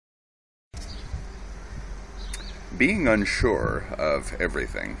Being unsure of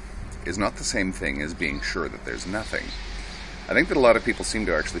everything is not the same thing as being sure that there's nothing. I think that a lot of people seem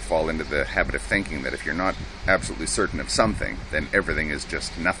to actually fall into the habit of thinking that if you're not absolutely certain of something, then everything is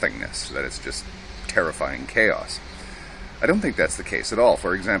just nothingness, that it's just terrifying chaos. I don't think that's the case at all.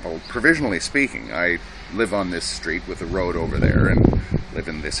 For example, provisionally speaking, I live on this street with a road over there and live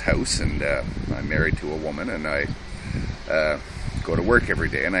in this house, and I'm married to a woman, and I go to work every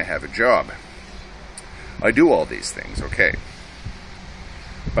day, and I have a job. I do all these things, okay.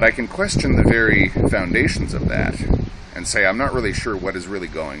 But I can question the very foundations of that and say I'm not really sure what is really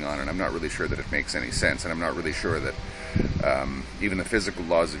going on, and I'm not really sure that it makes any sense, and I'm not really sure that even the physical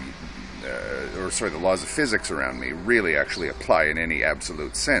laws of the laws of physics around me really actually apply in any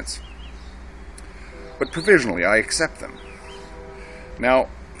absolute sense. But provisionally, I accept them. Now,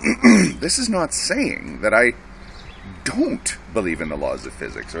 this is not saying that I don't believe in the laws of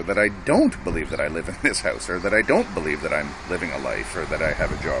physics, or that I don't believe that I live in this house, or that I don't believe that I'm living a life, or that I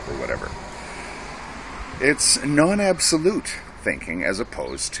have a job, or whatever. It's non-absolute thinking as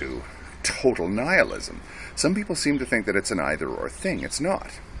opposed to total nihilism. Some people seem to think that it's an either-or thing. It's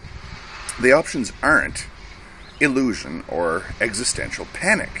not. The options aren't illusion or existential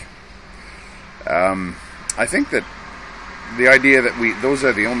panic. I think that the idea that those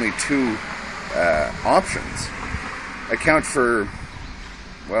are the only two options account for,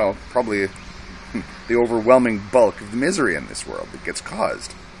 well, probably the overwhelming bulk of the misery in this world that gets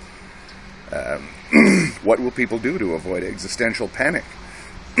caused. What will people do to avoid existential panic?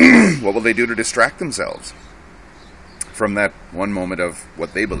 What will they do to distract themselves from that one moment of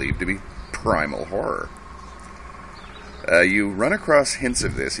what they believe to be primal horror? You run across hints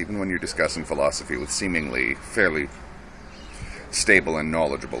of this even when you're discussing philosophy with seemingly fairly stable and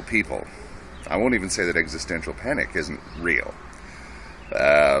knowledgeable people. I won't even say that existential panic isn't real.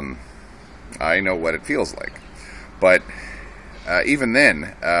 I know what it feels like. But even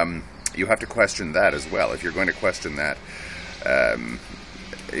then, you have to question that as well. If you're going to question that,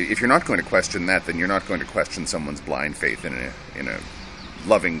 if you're not going to question that, then you're not going to question someone's blind faith in a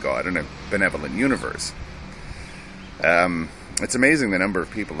loving God, in a benevolent universe. It's amazing the number of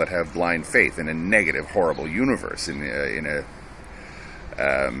people that have blind faith in a negative, horrible universe, in a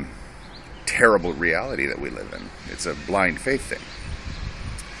terrible reality that we live in. It's a blind faith thing.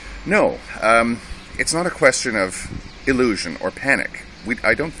 No, it's not a question of illusion or panic.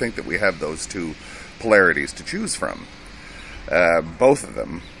 I don't think that we have those two polarities to choose from. Both of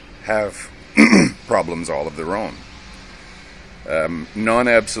them have problems all of their own.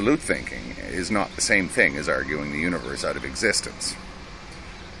 Non-absolute thinking is not the same thing as arguing the universe out of existence.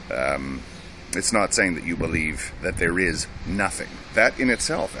 It's not saying that you believe that there is nothing. That in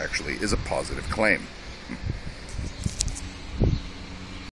itself, actually, is a positive claim.